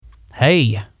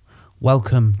Hey,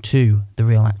 welcome to the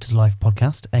Real Actors Life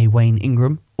podcast, a Wayne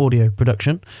Ingram audio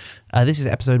production. This is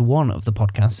episode 1 of the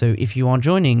podcast, so if you are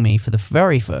joining me for the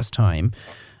very first time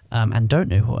and don't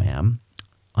know who I am,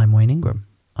 I'm Wayne Ingram.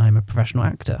 I'm a professional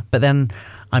actor. But then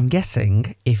I'm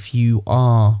guessing if you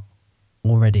are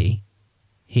already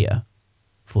here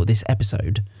for this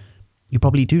episode, you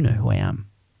probably do know who I am.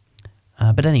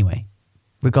 But anyway,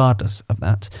 regardless of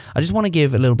that, I just want to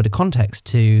give a little bit of context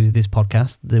to this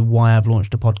podcast, the why I've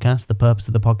launched a podcast, the purpose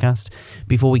of the podcast,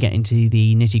 before we get into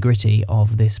the nitty-gritty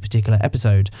of this particular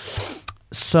episode.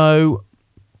 So,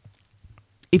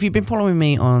 if you've been following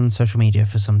me on social media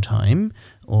for some time,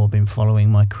 or been following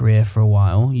my career for a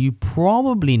while, you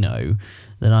probably know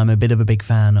that I'm a bit of a big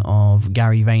fan of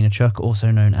Gary Vaynerchuk, also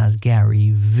known as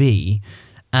Gary V.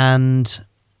 And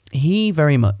he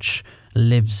very much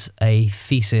lives a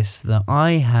thesis that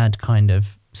I had kind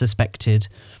of suspected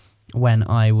when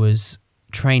I was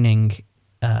training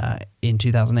in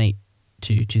 2008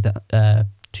 to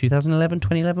 2011,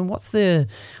 2011.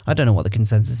 I don't know what the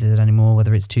consensus is anymore,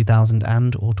 whether it's 2000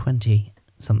 and or 20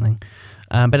 something.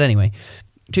 But anyway,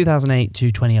 2008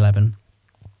 to 2011,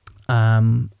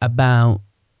 about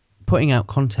putting out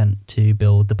content to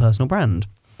build the personal brand.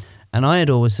 And I had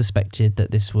always suspected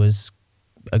that this was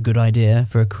a good idea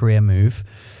for a career move.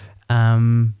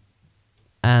 And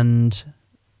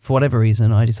for whatever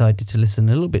reason, I decided to listen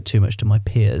a little bit too much to my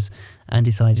peers and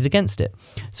decided against it.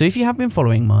 So if you have been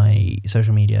following my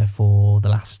social media for the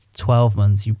last 12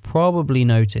 months, you probably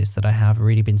noticed that I have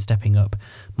really been stepping up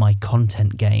my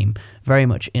content game, very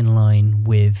much in line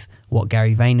with what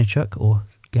Gary Vaynerchuk, or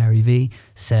Gary V,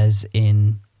 says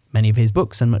in many of his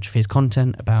books and much of his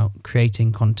content about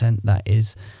creating content that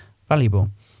is valuable.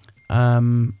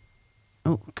 Oh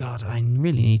God, I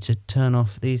really need to turn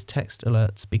off these text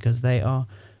alerts because they are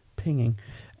pinging.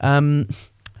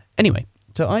 Anyway,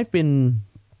 so I've been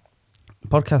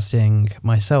podcasting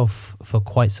myself for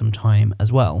quite some time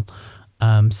as well.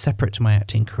 Separate to my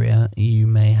acting career, you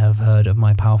may have heard of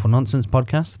my Powerful Nonsense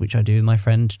podcast, which I do with my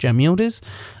friend Jem Yildiz.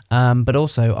 But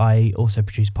also, I also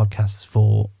produce podcasts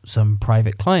for some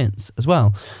private clients as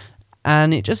well.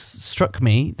 And it just struck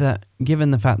me that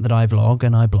given the fact that I vlog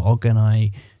and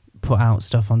I put out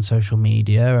stuff on social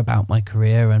media about my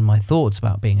career and my thoughts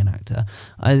about being an actor,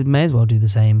 I may as well do the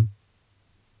same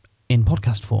in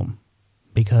podcast form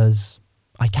because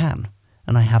I can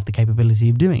and I have the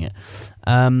capability of doing it.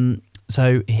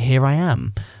 So here I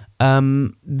am.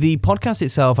 The podcast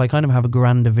itself, I kind of have a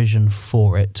grander vision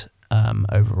for it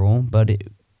overall, but it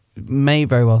may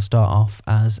very well start off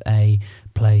as a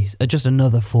place, just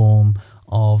another form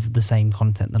of the same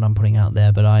content that I'm putting out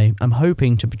there, but I'm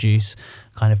hoping to produce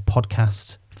kind of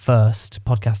podcast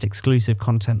exclusive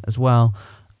content as well,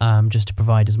 just to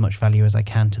provide as much value as I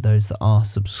can to those that are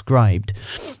subscribed.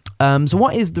 So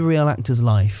what is the Real Actors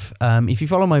Life? If you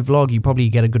follow my vlog, you probably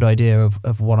get a good idea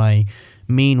of what I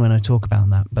mean when I talk about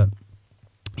that, but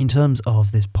in terms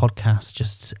of this podcast,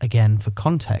 just again for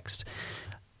context,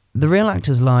 the Real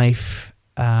Actors Life,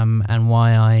 and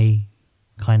why I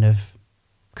kind of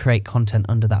create content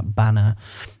under that banner,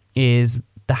 is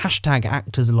the hashtag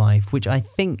Actors Life, which I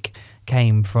think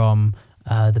came from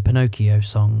the Pinocchio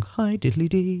song, "Hi diddly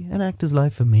dee, an actor's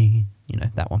life for me." You know,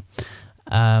 that one.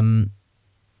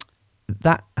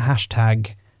 That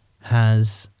hashtag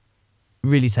has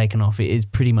really taken off. It is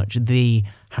pretty much the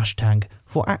hashtag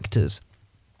for actors.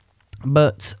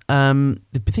 But the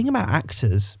thing about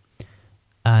actors,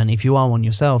 and if you are one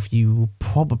yourself, you will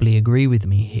probably agree with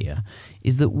me here,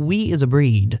 is that we as a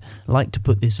breed like to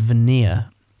put this veneer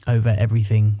over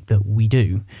everything that we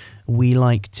do. We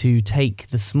like to take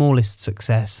the smallest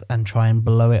success and try and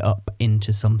blow it up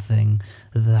into something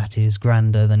that is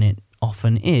grander than it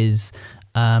often is.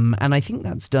 And I think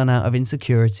that's done out of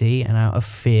insecurity and out of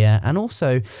fear. And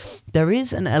also, there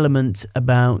is an element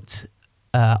about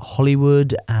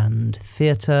Hollywood and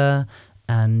theatre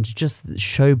and just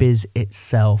showbiz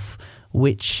itself,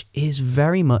 which is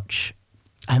very much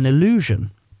an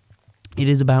illusion. It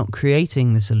is about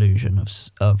creating this illusion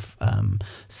of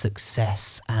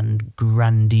success and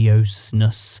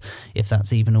grandioseness, if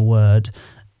that's even a word.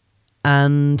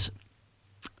 And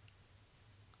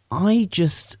I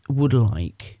just would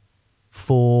like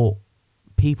for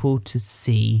people to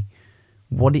see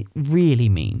what it really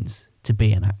means to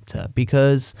be an actor,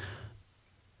 because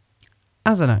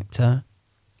as an actor,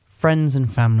 friends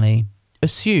and family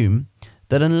assume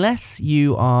that unless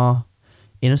you are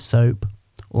in a soap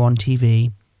or on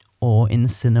TV or in the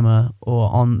cinema or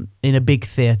in a big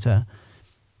theatre,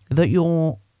 that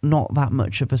you're not that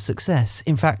much of a success.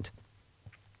 In fact,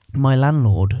 my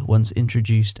landlord once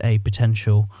introduced a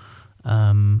potential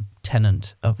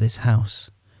tenant of this house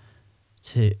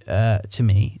to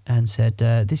me and said,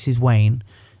 "This is Wayne,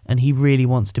 and he really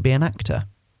wants to be an actor,"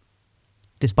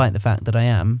 despite the fact that I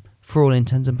am, for all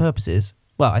intents and purposes.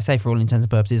 Well, I say for all intents and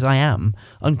purposes, I am,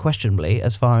 unquestionably,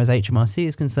 as far as HMRC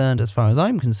is concerned, as far as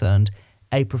I'm concerned,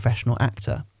 a professional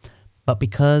actor. But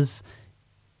because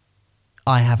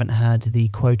I haven't had the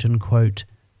quote-unquote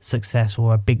success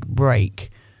or a big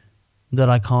break, that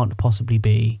I can't possibly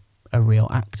be a real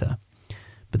actor.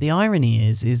 But the irony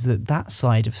is that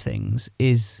side of things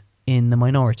is in the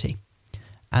minority.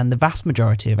 And the vast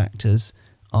majority of actors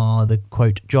are the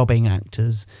quote jobbing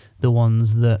actors, the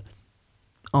ones that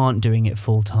aren't doing it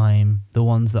full time, the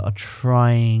ones that are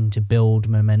trying to build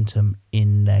momentum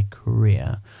in their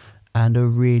career and are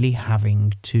really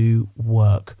having to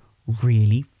work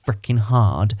really freaking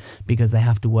hard because they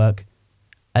have to work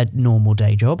a normal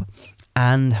day job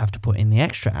and have to put in the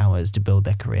extra hours to build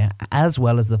their career, as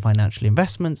well as the financial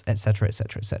investments, etc.,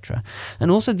 etc., etc.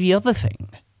 And also the other thing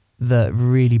that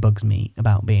really bugs me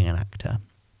about being an actor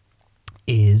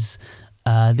is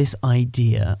this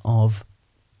idea of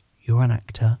you're an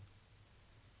actor,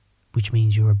 which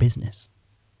means you're a business.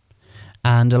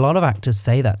 And a lot of actors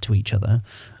say that to each other.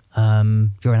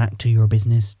 You're an actor, you're a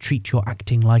business, treat your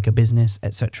acting like a business,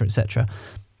 etc., etc.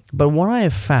 But what I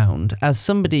have found, as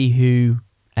somebody who,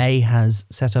 has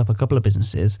set up a couple of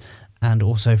businesses, and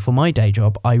also for my day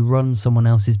job, I run someone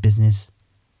else's business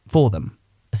for them,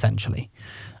 essentially.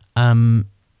 And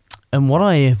what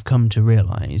I have come to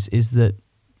realise is that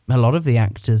a lot of the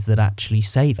actors that actually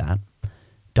say that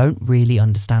don't really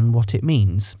understand what it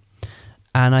means.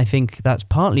 And I think that's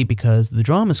partly because the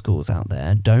drama schools out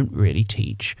there don't really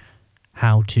teach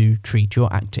how to treat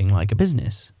your acting like a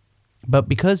business. But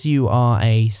because you are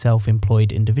a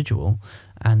self-employed individual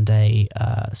and a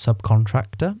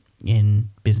subcontractor in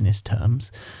business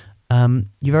terms,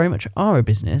 you very much are a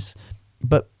business,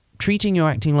 but treating your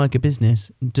acting like a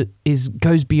business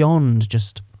goes beyond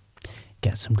just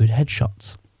get some good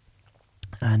headshots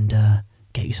and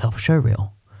get yourself a show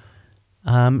reel.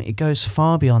 It goes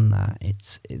far beyond that.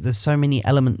 There's so many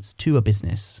elements to a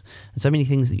business and so many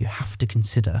things that you have to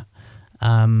consider.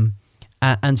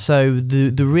 And so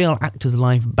the Real Actors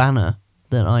Life banner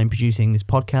that I'm producing this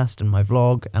podcast and my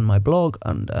vlog and my blog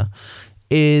under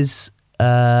is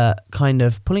kind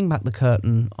of pulling back the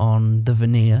curtain on the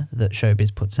veneer that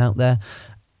showbiz puts out there,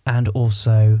 and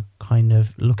also kind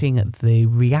of looking at the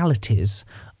realities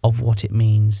of what it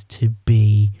means to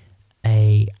be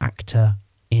a actor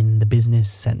in the business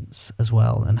sense as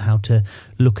well, and how to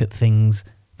look at things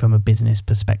from a business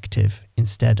perspective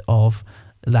instead of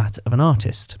that of an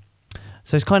artist.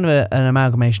 So it's kind of an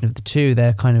amalgamation of the two.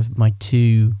 They're kind of my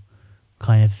two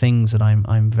kind of things that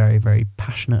I'm very, very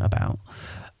passionate about.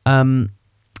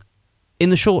 In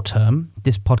the short term,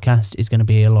 this podcast is going to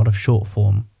be a lot of short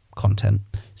form content.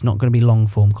 It's not going to be long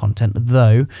form content,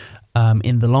 though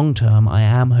in the long term, I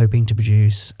am hoping to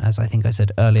produce, as I think I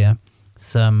said earlier,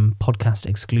 some podcast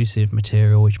exclusive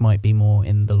material, which might be more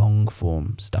in the long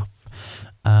form stuff.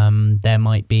 There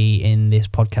might be in this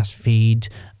podcast feed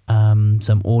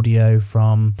some audio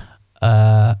from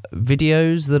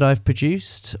videos that I've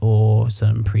produced or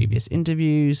some previous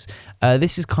interviews.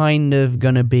 This is kind of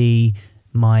going to be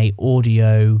my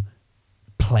audio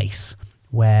place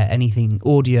where anything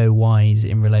audio-wise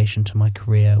in relation to my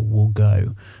career will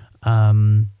go,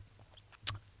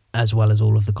 as well as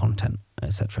all of the content,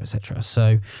 etc., etc.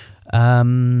 So,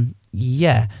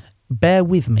 yeah, bear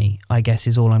with me, I guess,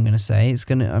 is all I'm going to say. It's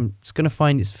going to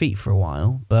find its feet for a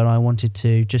while, but I wanted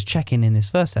to just check in this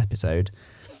first episode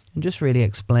and just really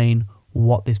explain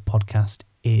what this podcast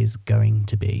is going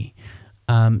to be.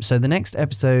 So the next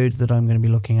episode that I'm going to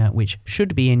be looking at, which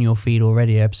should be in your feed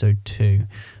already, episode 2,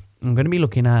 I'm going to be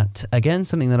looking at, again,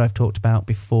 something that I've talked about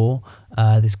before,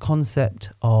 this concept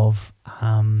of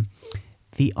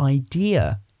the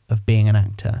idea of being an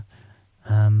actor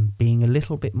being a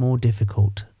little bit more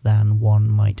difficult than one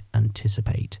might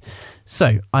anticipate.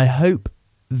 So I hope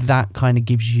that kind of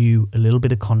gives you a little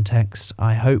bit of context.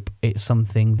 I hope it's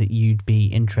something that you'd be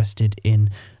interested in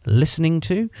listening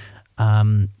to.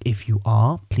 If you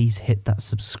are, please hit that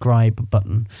subscribe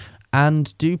button,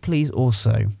 and do please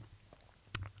also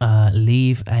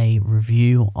leave a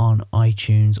review on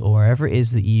iTunes or wherever it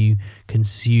is that you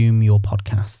consume your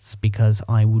podcasts, because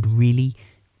I would really,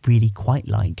 really quite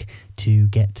like to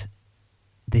get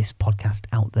this podcast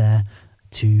out there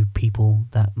to people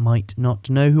that might not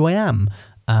know who I am.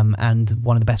 And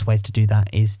one of the best ways to do that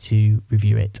is to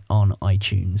review it on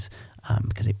iTunes,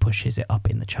 because it pushes it up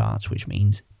in the charts, which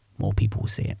means more people will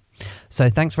see it. So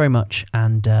thanks very much,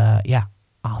 and yeah,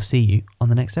 I'll see you on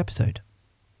the next episode.